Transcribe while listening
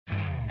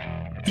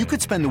You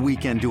could spend the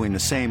weekend doing the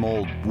same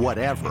old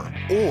whatever,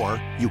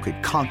 or you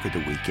could conquer the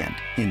weekend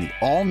in the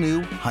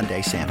all-new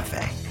Hyundai Santa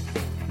Fe.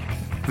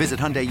 Visit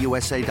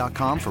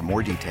HyundaiUSA.com for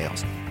more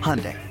details.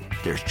 Hyundai,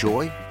 there's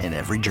joy in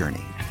every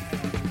journey.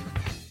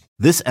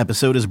 This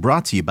episode is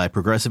brought to you by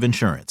Progressive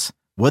Insurance.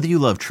 Whether you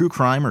love true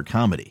crime or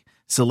comedy,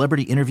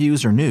 celebrity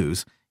interviews or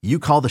news, you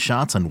call the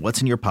shots on what's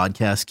in your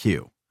podcast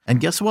queue. And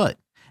guess what?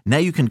 Now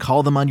you can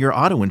call them on your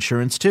auto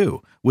insurance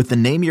too with the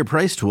Name Your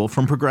Price tool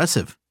from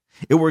Progressive.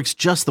 It works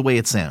just the way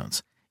it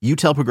sounds. You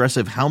tell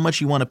Progressive how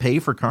much you want to pay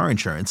for car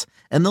insurance,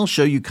 and they'll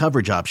show you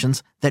coverage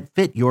options that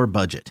fit your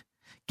budget.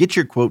 Get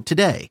your quote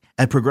today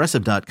at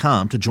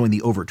Progressive.com to join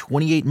the over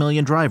 28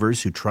 million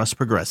drivers who trust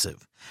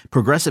Progressive.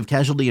 Progressive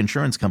Casualty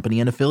Insurance Company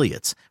and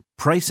Affiliates.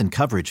 Price and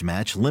coverage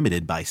match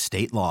limited by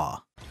state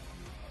law.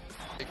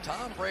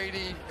 Tom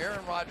Brady,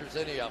 Aaron Rodgers,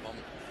 any of them,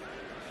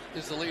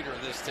 is the leader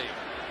of this team.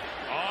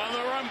 On the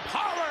run,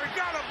 Pollard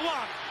got a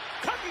block.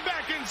 Cutting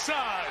back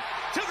inside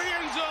to the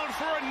end zone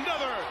for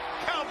another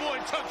Cowboy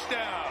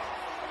touchdown.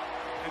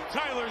 And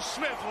Tyler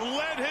Smith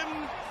led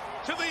him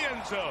to the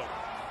end zone.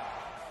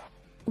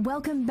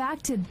 Welcome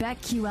back to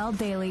BetQL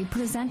Daily,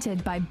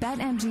 presented by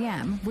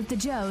BetMGM with the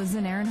Joes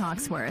and Aaron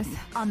Hawksworth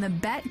on the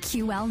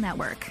BetQL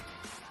Network.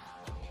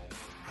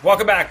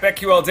 Welcome back.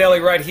 BetQL Daily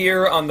right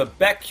here on the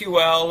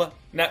BetQL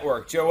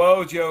Network. Joe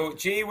O, Joe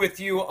G with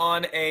you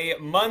on a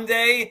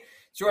Monday.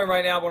 Joined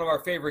right now one of our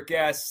favorite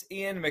guests,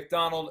 Ian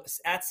McDonald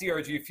at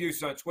CRG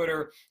Futures on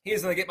Twitter. He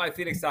is on the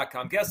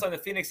GetMyPhoenix.com. Guest on the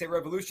Phoenix, a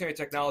revolutionary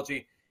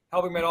technology,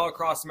 helping men all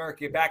across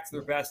America get back to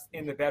their best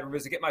in the bedroom.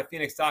 Visit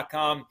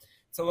GetMyPhoenix.com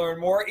to learn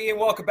more. Ian,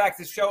 welcome back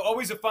to the show.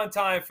 Always a fun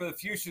time for the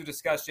future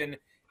discussion.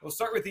 We'll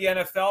start with the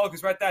NFL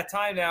because we're at that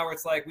time now where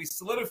it's like we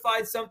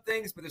solidified some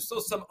things, but there's still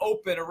some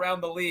open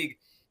around the league.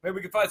 Maybe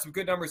we can find some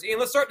good numbers. Ian,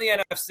 let's start in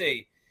the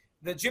NFC.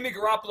 The Jimmy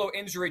Garoppolo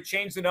injury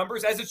changed the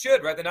numbers, as it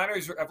should, right? The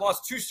Niners have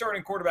lost two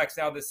starting quarterbacks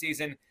now this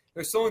season.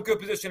 They're still in good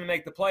position to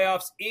make the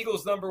playoffs.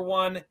 Eagles number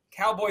one,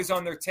 Cowboys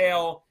on their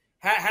tail.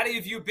 How do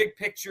you view big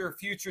picture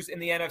futures in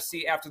the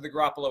NFC after the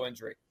Garoppolo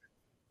injury?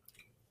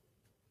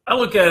 I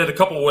look at it a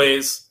couple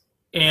ways,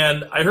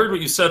 and I heard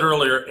what you said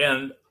earlier,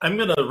 and I'm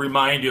going to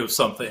remind you of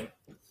something.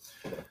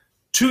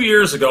 2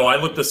 years ago, I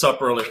looked this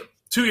up earlier.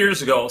 2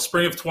 years ago,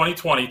 spring of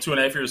 2020,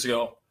 2.5 years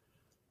ago,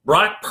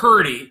 Brock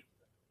Purdy,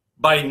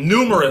 by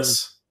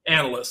numerous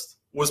analysts,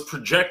 was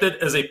projected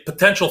as a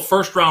potential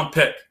first-round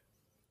pick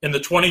in the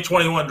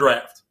 2021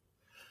 draft.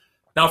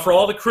 Now, for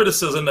all the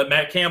criticism that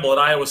Matt Campbell at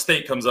Iowa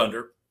State comes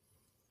under,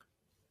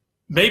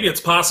 maybe it's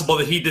possible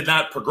that he did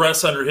not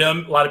progress under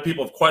him. A lot of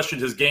people have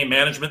questioned his game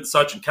management and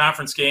such in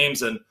conference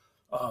games and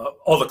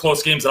all the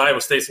close games that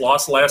Iowa State's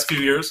lost the last few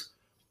years.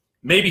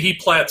 Maybe he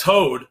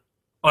plateaued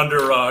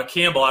under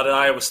Campbell out at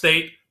Iowa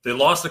State. They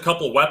lost a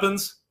couple of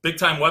weapons,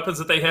 big-time weapons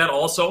that they had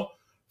also,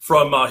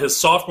 from his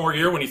sophomore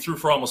year when he threw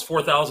for almost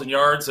 4,000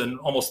 yards and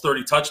almost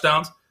 30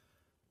 touchdowns.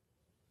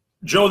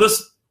 Joe,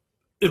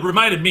 it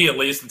reminded me at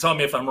least, and tell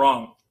me if I'm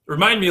wrong, it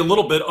reminded me a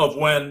little bit of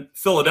when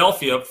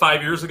Philadelphia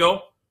 5 years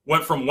ago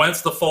went from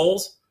Wentz to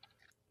Foles.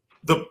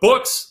 The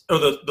books, or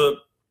the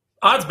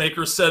odds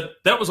makers said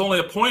that was only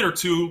a point or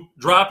two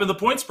drop in the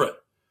point spread,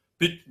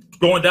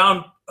 going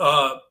down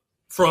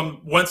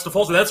from Wentz to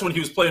Foles, and that's when he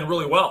was playing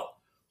really well.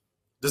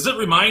 Does it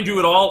remind you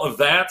at all of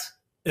that?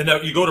 And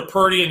you go to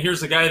Purdy, and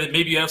here's a guy that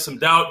maybe you have some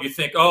doubt. You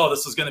think, oh,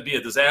 this is going to be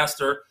a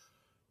disaster.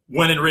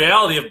 When in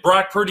reality, if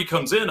Brock Purdy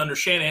comes in under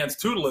Shanahan's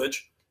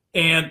tutelage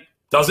and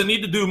doesn't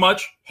need to do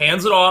much,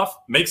 hands it off,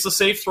 makes the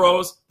safe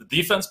throws, the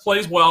defense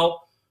plays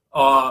well,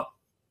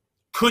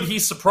 could he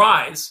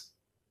surprise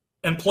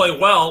and play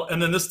well,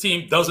 and then this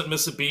team doesn't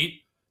miss a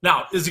beat?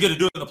 Now, is he going to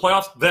do it in the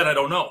playoffs? That I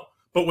don't know.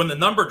 But when the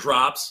number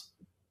drops,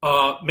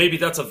 maybe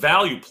that's a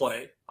value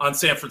play on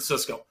San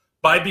Francisco.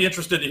 But I'd be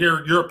interested to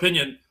hear your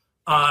opinion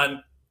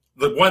on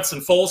the Wentz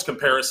and Foles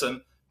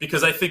comparison,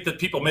 because I think that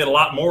people made a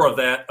lot more of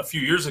that a few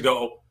years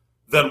ago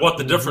than what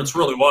the difference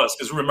really was.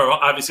 Because remember,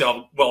 obviously,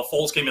 how well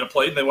Foles came in and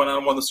played, and they went on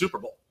and won the Super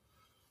Bowl.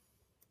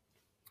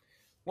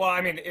 Well, I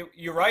mean,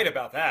 you're right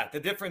about that. The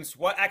difference,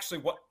 when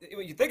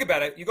you think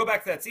about it, you go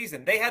back to that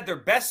season, they had their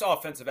best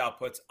offensive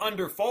outputs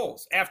under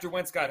Foles after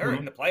Wentz got hurt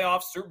in the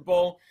playoffs, Super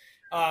Bowl.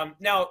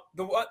 Now,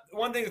 the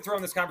one thing to throw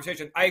in this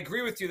conversation, I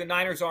agree with you. The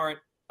Niners aren't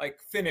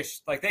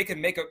finished. They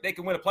can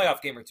win a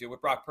playoff game or two with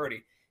Brock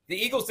Purdy. The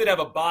Eagles did have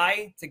a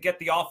bye to get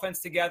the offense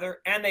together,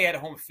 and they had a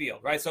home field,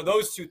 right? So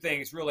those two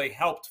things really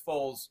helped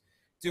Foles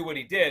do what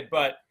he did.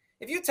 But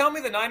if you tell me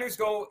the Niners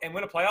go and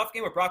win a playoff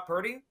game with Brock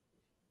Purdy,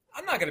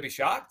 I'm not going to be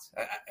shocked.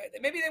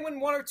 Maybe they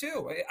win one or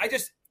two.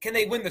 Can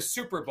they win the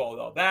Super Bowl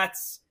though?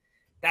 That's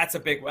a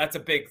big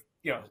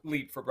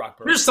leap for Brock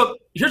Purdy.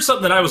 Here's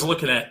something that I was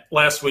looking at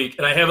last week,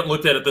 and I haven't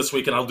looked at it this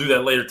week, and I'll do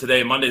that later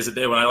today. Monday's a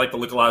day when I like to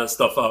look a lot of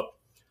stuff up.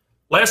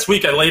 Last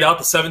week, I laid out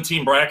the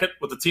 17 bracket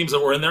with the teams that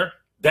were in there.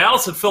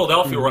 Dallas and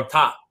Philadelphia were up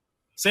top.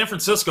 San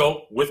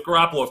Francisco, with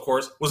Garoppolo, of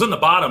course, was in the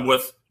bottom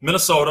with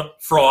Minnesota,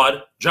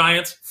 fraud,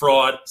 Giants,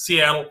 fraud,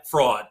 Seattle,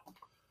 fraud.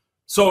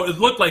 So it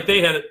looked like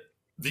they had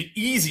the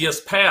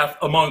easiest path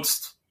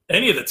amongst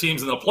any of the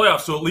teams in the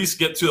playoffs to at least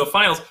get to the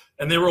finals.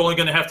 and they were only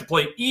going to have to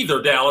play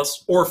either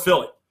Dallas or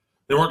Philly.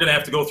 They weren't going to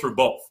have to go through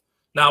both.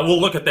 Now, we'll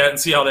look at that and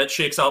see how that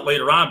shakes out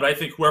later on, but I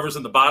think whoever's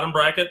in the bottom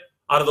bracket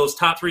out of those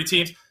top three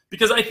teams,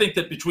 because I think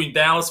that between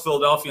Dallas,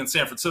 Philadelphia, and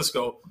San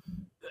Francisco,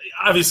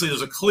 obviously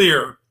there's a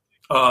clear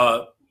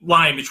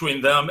line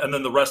between them and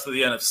then the rest of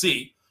the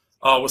NFC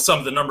with some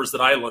of the numbers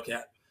that I look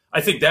at.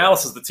 I think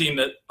Dallas is the team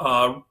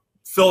that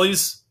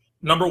Philly's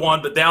number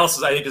one, but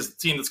Dallas I think is the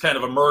team that's kind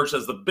of emerged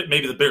as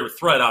maybe the bigger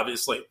threat,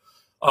 obviously,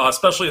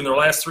 especially in their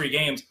last three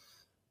games.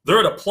 They're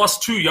at a plus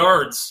 2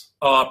 yards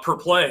per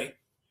play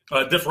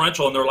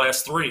differential in their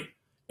last three.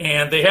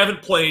 And they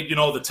haven't played,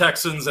 the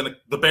Texans and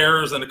the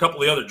Bears and a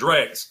couple of the other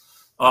dregs.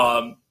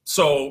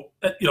 So,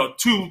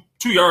 2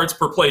 yards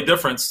per play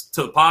difference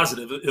to the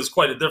positive is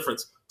quite a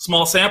difference.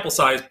 Small sample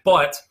size,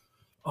 but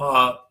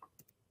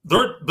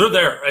they're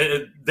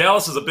there.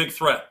 Dallas is a big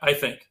threat, I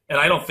think. And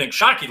I don't think,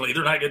 shockingly,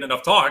 they're not getting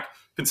enough talk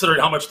considering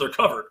how much they're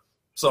covered.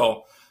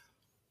 So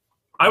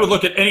I would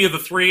look at any of the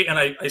three, and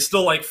I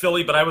still like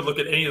Philly, but I would look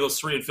at any of those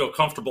three and feel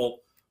comfortable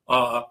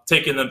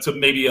taking them to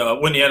maybe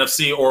win the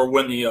NFC or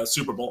win the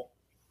Super Bowl.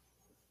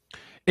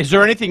 Is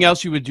there anything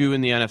else you would do in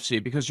the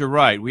NFC? Because you're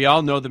right. We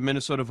all know the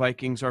Minnesota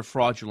Vikings are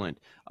fraudulent.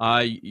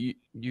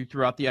 You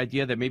threw out the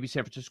idea that maybe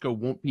San Francisco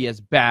won't be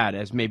as bad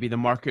as maybe the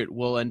market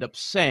will end up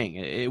saying.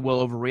 It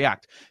will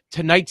overreact.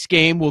 Tonight's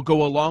game will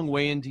go a long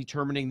way in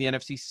determining the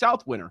NFC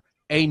South winner.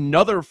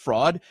 Another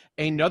fraud,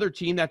 another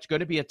team that's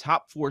going to be a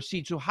top 4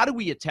 seed. So how do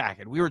we attack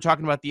it? We were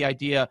talking about the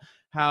idea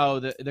how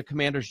the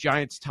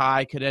Commanders-Giants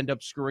tie could end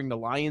up screwing the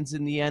Lions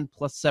in the end,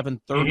 plus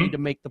 730 to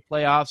make the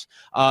playoffs.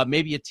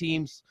 Maybe a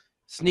team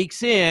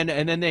sneaks in,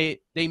 and then they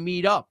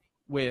meet up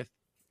with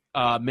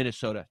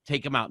Minnesota,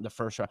 take them out in the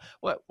first round.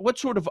 What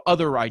sort of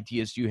other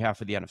ideas do you have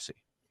for the NFC?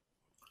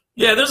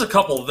 Yeah, there's a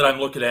couple that I'm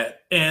looking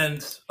at.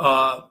 And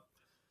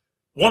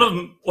one of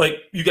them, like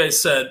you guys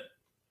said,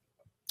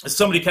 is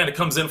somebody kind of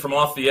comes in from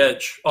off the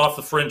edge, off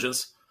the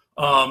fringes.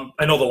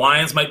 I know the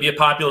Lions might be a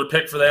popular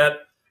pick for that.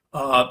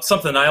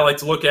 Something I like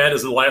to look at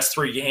is the last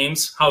 3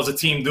 games. How's the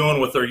team doing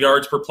with their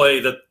yards per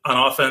play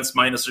on offense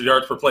minus their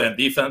yards per play on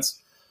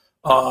defense?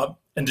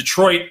 And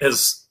Detroit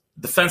has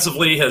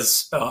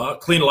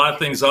cleaned a lot of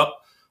things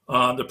up.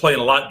 They're playing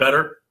a lot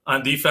better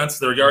on defense.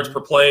 Their yards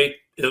per play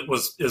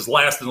is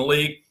last in the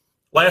league.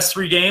 Last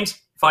 3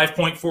 games,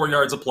 5.4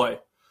 yards a play.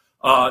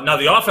 Now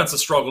the offense has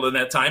struggled in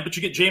that time, but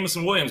you get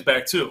Jameson Williams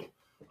back too.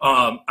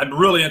 I'm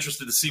really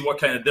interested to see what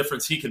kind of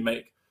difference he can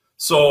make.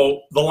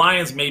 So the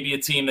Lions may be a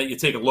team that you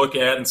take a look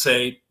at and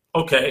say,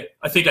 okay,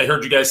 I think I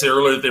heard you guys say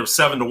earlier that they were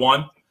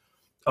 7-1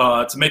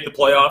 to make the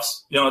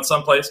playoffs, at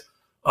some place.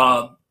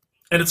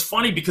 And it's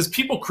funny because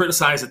people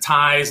criticize the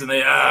ties, and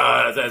they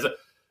a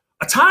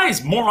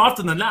ties more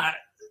often than not,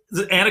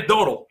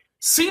 anecdotal,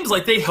 seems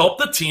like they help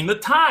the team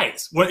that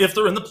ties if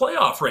they're in the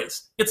playoff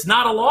race. It's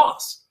not a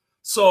loss.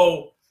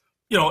 So,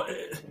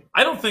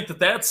 I don't think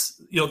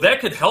that's that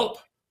could help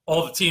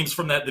all the teams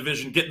from that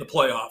division get in the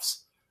playoffs.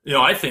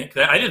 I think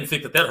that I didn't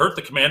think that hurt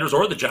the Commanders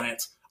or the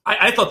Giants.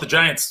 I thought the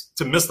Giants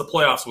to miss the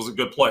playoffs was a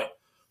good play.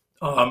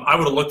 I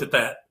would have looked at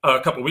that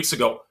a couple of weeks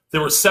ago. They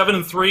were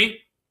 7-3.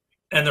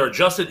 And their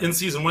adjusted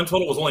in-season win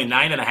total was only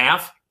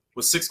 9.5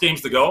 with 7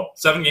 games to go.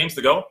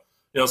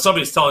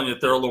 Somebody's telling you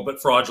that they're a little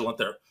bit fraudulent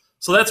there.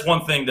 So that's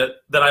one thing that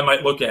I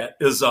might look at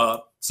is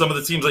some of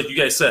the teams, like you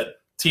guys said,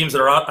 teams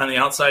that are out on the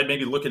outside,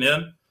 maybe looking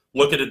in,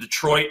 look at a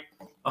Detroit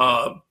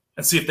and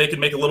see if they can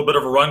make a little bit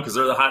of a run because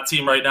they're the hot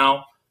team right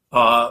now.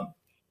 I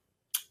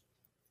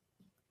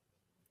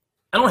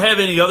don't have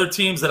any other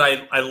teams that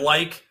I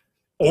like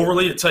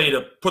overly to tell you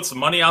to put some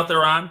money out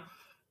there on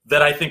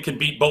that I think can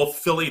beat both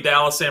Philly,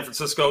 Dallas, San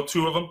Francisco,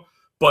 2 of them.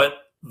 But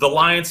the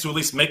Lions to at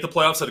least make the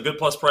playoffs at a good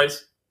plus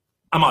price,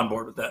 I'm on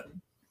board with that.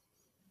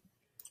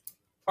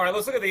 All right,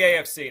 let's look at the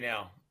AFC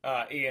now,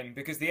 Ian,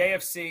 because the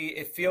AFC,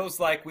 it feels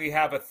like we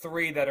have a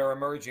 3 that are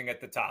emerging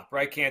at the top,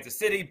 right? Kansas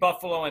City,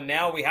 Buffalo, and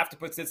now we have to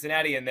put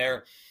Cincinnati in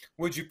there.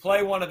 Would you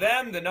play one of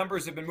them? The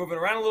numbers have been moving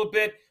around a little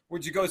bit.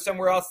 Would you go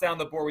somewhere else down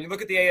the board? When you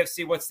look at the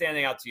AFC, what's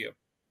standing out to you?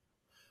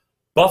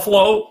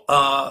 Buffalo,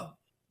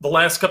 the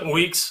last couple of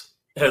weeks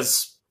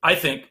has, I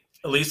think,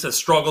 at least has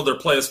struggled. Their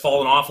play has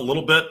fallen off a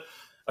little bit.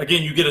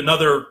 Again, you get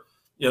another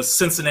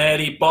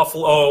Cincinnati,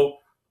 Buffalo,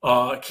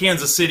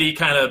 Kansas City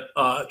kind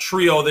of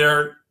trio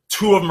there.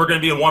 2 of them are going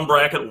to be in one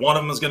bracket. 1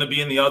 of them is going to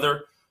be in the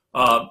other.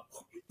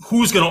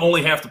 Who's going to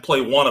only have to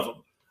play 1 of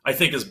them, I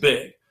think, is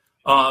big.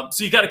 So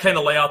you got to kind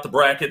of lay out the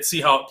bracket,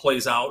 see how it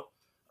plays out.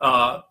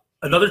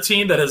 Another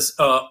team that is,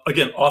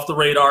 again, off the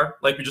radar,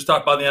 like we just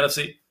talked about in the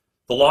NFC,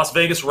 the Las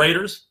Vegas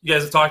Raiders. You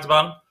guys have talked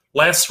about them.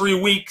 Last 3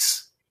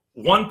 weeks,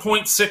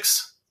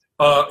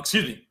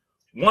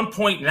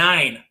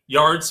 1.9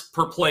 yards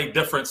per play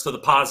difference to the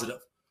positive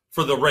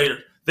for the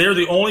Raiders. They're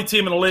the only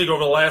team in the league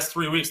over the last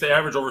 3 weeks. They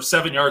average over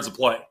 7 yards a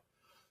play.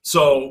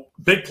 So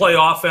big play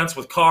offense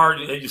with Carr.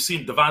 You've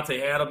seen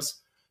Devontae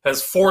Adams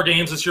has 4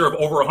 games this year of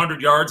over 100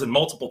 yards and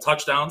multiple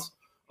touchdowns.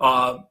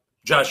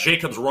 Josh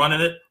Jacobs running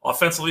it.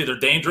 Offensively, they're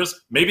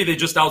dangerous. Maybe they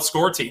just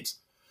outscore teams.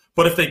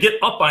 But if they get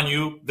up on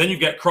you, then you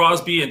get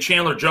Crosby and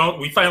Chandler Jones.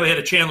 We finally had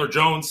a Chandler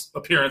Jones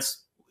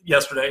appearance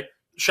yesterday,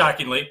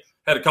 shockingly.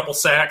 Had a couple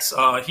sacks.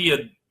 He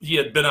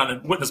had been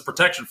on witness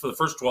protection for the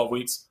first 12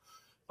 weeks.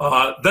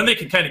 Then they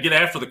can kind of get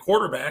after the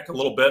quarterback a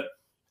little bit,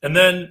 and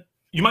then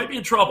you might be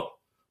in trouble.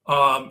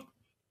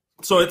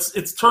 So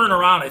it's turning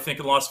around, I think,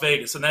 in Las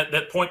Vegas, and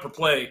that point per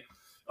play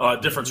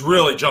difference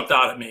really jumped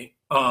out at me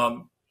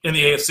in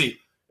the AFC.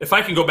 If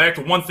I can go back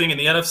to one thing in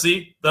the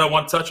NFC that I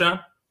want to touch on,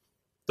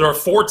 there are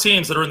 4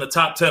 teams that are in the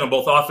top 10 of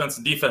both offense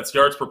and defense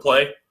yards per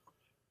play.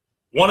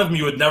 One of them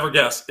you would never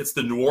guess. It's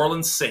the New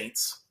Orleans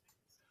Saints.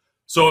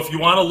 So if you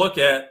want to look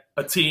at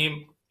a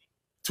team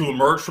to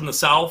emerge from the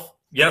South,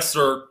 yes,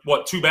 they're,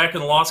 2 back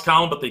in the loss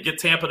column, but they get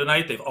Tampa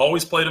tonight. They've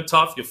always played them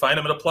tough. You find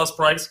them at a plus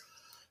price.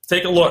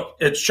 Take a look.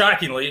 It's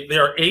shockingly, they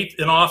are 8th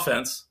in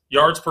offense,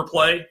 yards per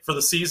play for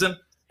the season,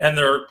 and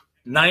they're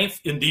 9th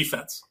in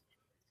defense.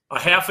 A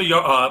half a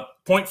yard,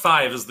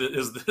 0.5 is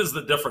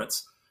the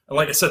difference. And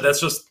like I said,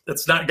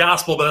 it's not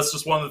gospel, but that's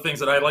just one of the things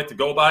that I like to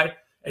go by.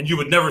 And you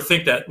would never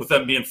think that with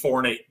them being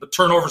 4-8. The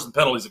turnovers and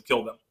penalties have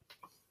killed them.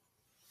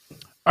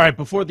 All right,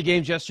 before the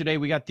games yesterday,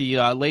 we got the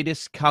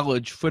latest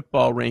college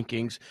football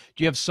rankings.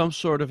 Do you have some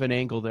sort of an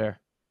angle there?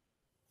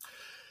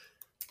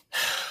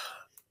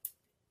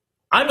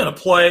 I'm going to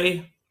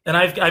play, and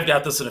I've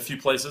got this in a few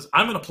places,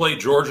 I'm going to play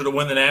Georgia to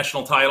win the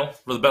national title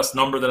for the best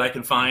number that I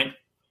can find.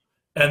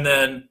 And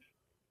then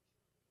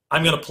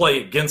I'm going to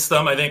play against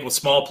them, I think, with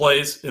small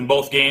plays in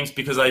both games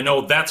because I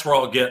know that's where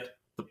I'll get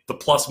the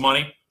plus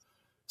money.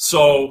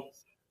 So,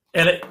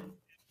 I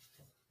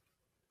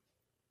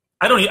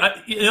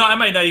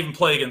might not even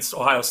play against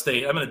Ohio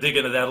State. I'm going to dig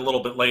into that a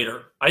little bit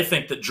later. I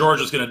think that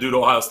Georgia's going to do to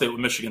Ohio State what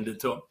Michigan did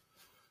to them.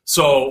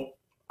 So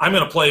I'm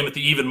going to play them at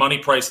the even money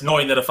price,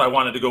 knowing that if I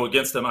wanted to go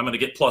against them, I'm going to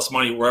get plus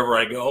money wherever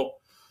I go.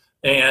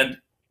 And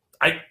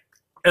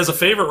as a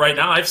favorite right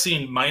now, I've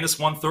seen minus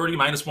 130,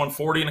 minus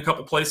 140 in a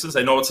couple places.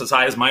 I know it's as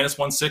high as minus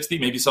 160.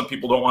 Maybe some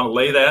people don't want to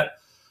lay that.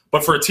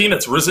 But for a team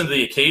that's risen to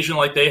the occasion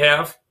like they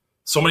have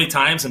so many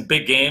times in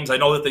big games, I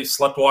know that they've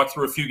sleptwalked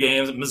through a few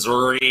games in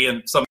Missouri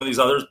and some of these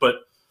others, but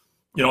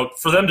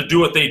for them to do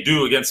what they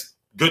do against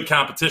good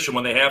competition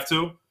when they have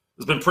to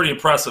has been pretty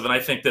impressive. And I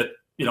think that,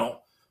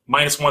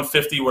 minus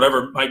 150,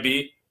 whatever it might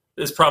be,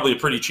 is probably a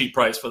pretty cheap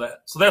price for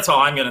that. So that's how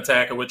I'm going to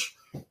attack it, which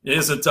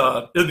isn't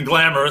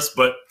glamorous,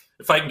 but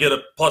if I can get a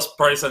plus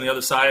price on the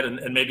other side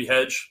and maybe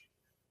hedge,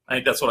 I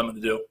think that's what I'm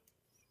going to do.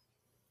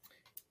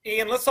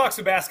 Ian, let's talk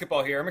some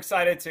basketball here. I'm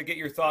excited to get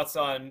your thoughts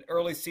on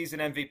early season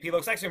MVP.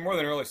 Looks actually more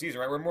than early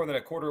season, right? We're more than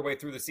a quarter way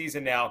through the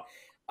season now.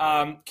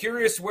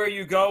 Curious where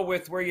you go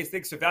with where you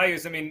think some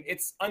values. I mean,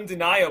 it's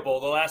undeniable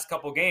the last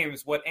couple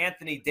games what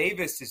Anthony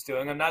Davis is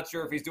doing. I'm not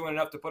sure if he's doing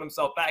enough to put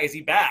himself back. Is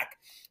he back?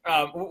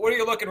 What are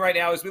you looking right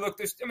now as we look?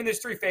 There's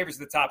 3 favorites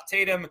at the top.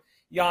 Tatum,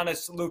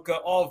 Giannis, Luka,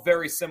 all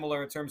very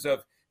similar in terms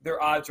of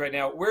their odds right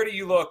now. Where do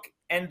you look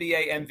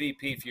NBA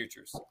MVP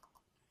futures?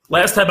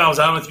 Last time I was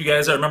on with you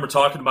guys, I remember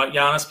talking about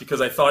Giannis because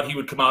I thought he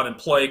would come out and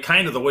play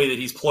kind of the way that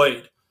he's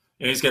played.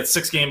 He's got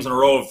 6 games in a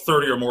row of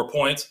 30 or more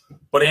points.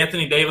 But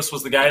Anthony Davis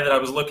was the guy that I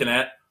was looking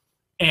at.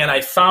 And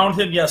I found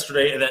him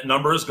yesterday, and that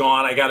number is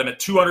gone. I got him at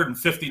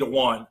 250 to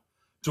 1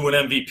 to an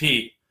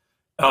MVP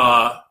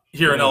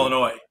here in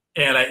Illinois.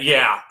 And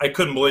I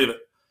couldn't believe it.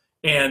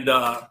 And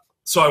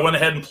so I went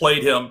ahead and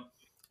played him.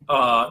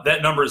 That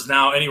number is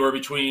now anywhere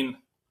between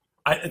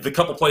the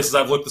couple places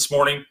I've looked this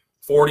morning,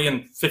 40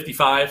 and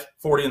 55,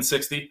 40 and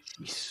 60.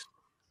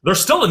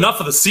 There's still enough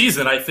of the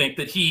season, I think,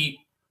 that he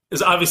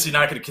is obviously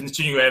not going to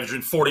continue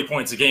averaging 40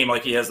 points a game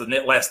like he has the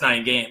last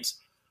 9 games.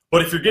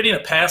 But if you're getting a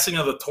passing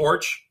of the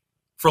torch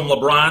from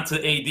LeBron to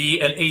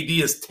AD, and AD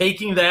is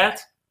taking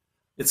that,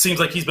 it seems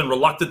like he's been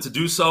reluctant to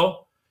do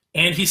so,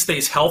 and he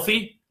stays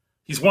healthy.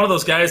 He's one of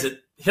those guys that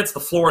hits the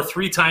floor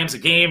 3 times a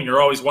game, and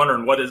you're always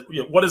wondering, what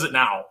is it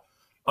now?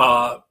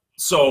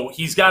 So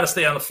he's got to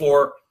stay on the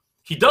floor.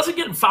 He doesn't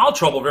get in foul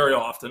trouble very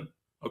often,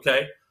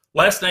 okay?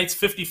 Last night's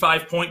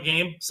 55-point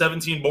game,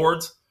 17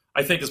 boards,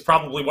 I think is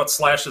probably what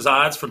slashed his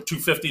odds from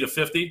 250 to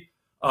 50.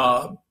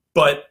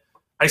 But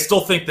I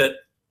still think that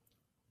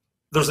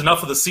there's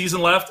enough of the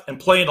season left, and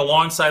playing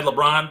alongside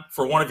LeBron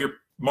for one of your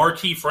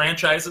marquee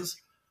franchises,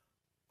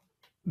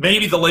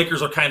 maybe the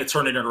Lakers are kind of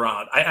turning it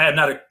around. I am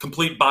not a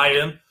complete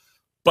buy-in,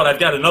 but I've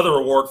got another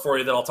award for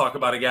you that I'll talk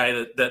about, a guy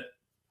that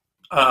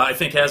I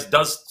think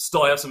does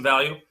still have some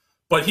value,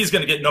 but he's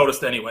going to get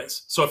noticed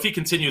anyways. So if he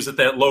continues at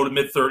that low to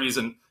mid-30s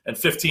and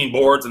 15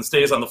 boards and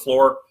stays on the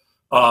floor,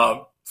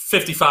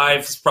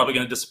 55 is probably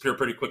going to disappear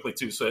pretty quickly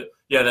too. So,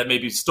 that may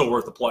be still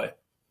worth the play.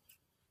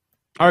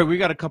 All right, we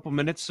got a couple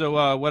minutes.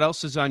 So what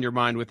else is on your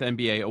mind with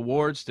NBA?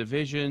 Awards,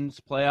 divisions,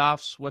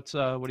 playoffs? What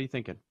are you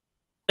thinking?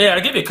 Yeah,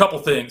 I'll give you a couple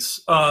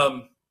things.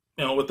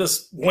 With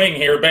this wing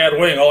here, bad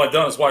wing, all I've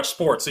done is watch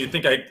sports. So you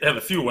think I have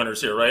a few winners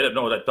here, right? I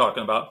know what I'm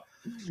talking about.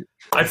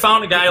 I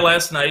found a guy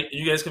last night.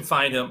 You guys can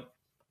find him.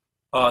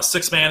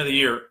 6th man of the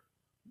year.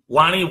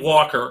 Lonnie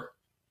Walker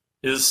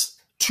is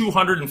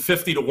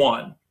 250 to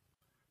 1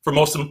 for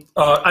most.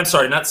 I'm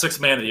sorry, not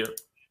 6th man of the year.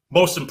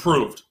 Most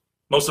improved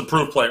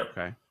player.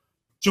 Okay.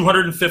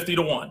 250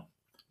 to 1.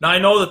 Now, I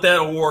know that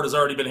award has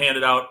already been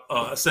handed out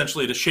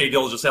essentially to Shai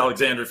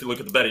Gilgeous-Alexander if you look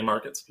at the betting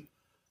markets.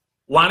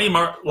 Lonnie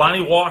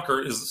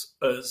Walker is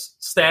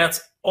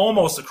stats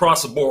almost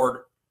across the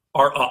board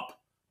are up.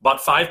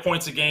 About 5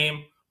 points a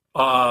game.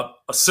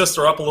 Assists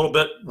are up a little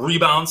bit.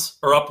 Rebounds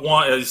are up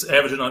one. He's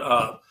averaging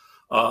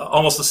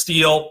almost a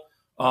steal.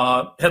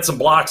 Had some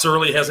blocks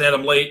early, hasn't had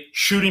them late.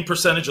 Shooting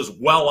percentage is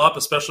well up,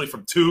 especially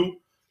from 2.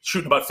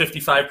 Shooting about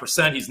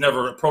 55%. He's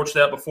never approached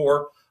that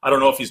before. I don't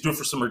know if he's due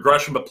for some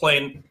regression, but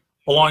playing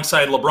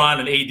alongside LeBron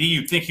and AD,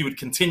 you'd think he would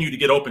continue to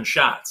get open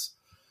shots.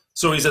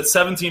 So he's at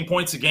 17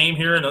 points a game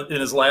here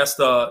in his last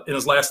 9,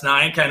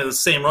 kind of the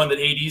same run that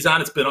AD's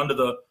on. It's been under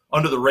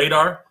the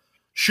radar.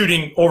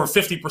 Shooting over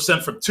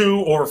 50% from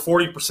 2, over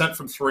 40%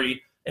 from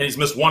 3, and he's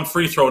missed 1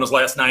 free throw in his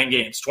last 9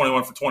 games,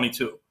 21 for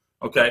 22.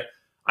 Okay,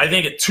 I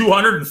think at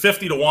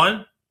 250 to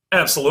 1,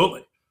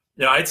 absolutely.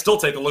 I'd still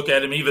take a look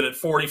at him even at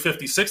 40,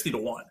 50, 60 to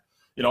 1.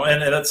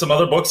 And at some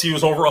other books he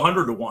was over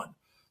 100 to 1.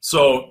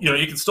 So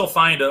you can still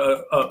find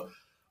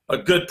a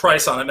good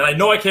price on him. And I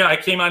know I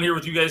came on here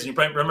with you guys, and you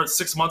probably remember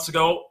 6 months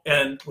ago,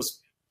 and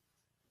was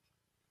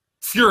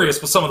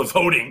furious with some of the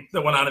voting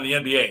that went on in the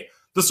NBA.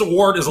 This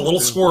award is a little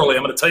squirrely.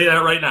 I'm going to tell you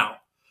that right now.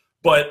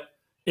 But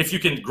if you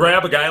can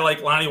grab a guy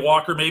like Lonnie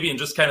Walker maybe and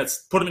just kind of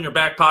put him in your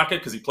back pocket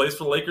because he plays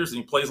for the Lakers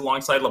and he plays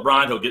alongside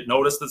LeBron, he'll get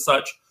noticed as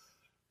such.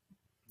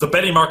 The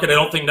betting market, I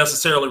don't think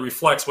necessarily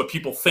reflects what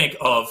people think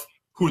of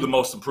who the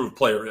most improved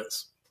player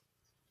is.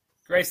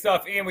 Great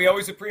stuff, Ian. We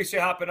always appreciate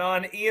hopping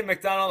on. Ian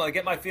McDonald at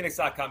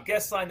GetMyPhoenix.com.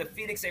 Guest line, the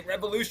Phoenix, a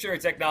revolutionary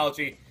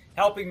technology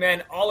helping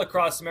men all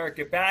across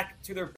America back to their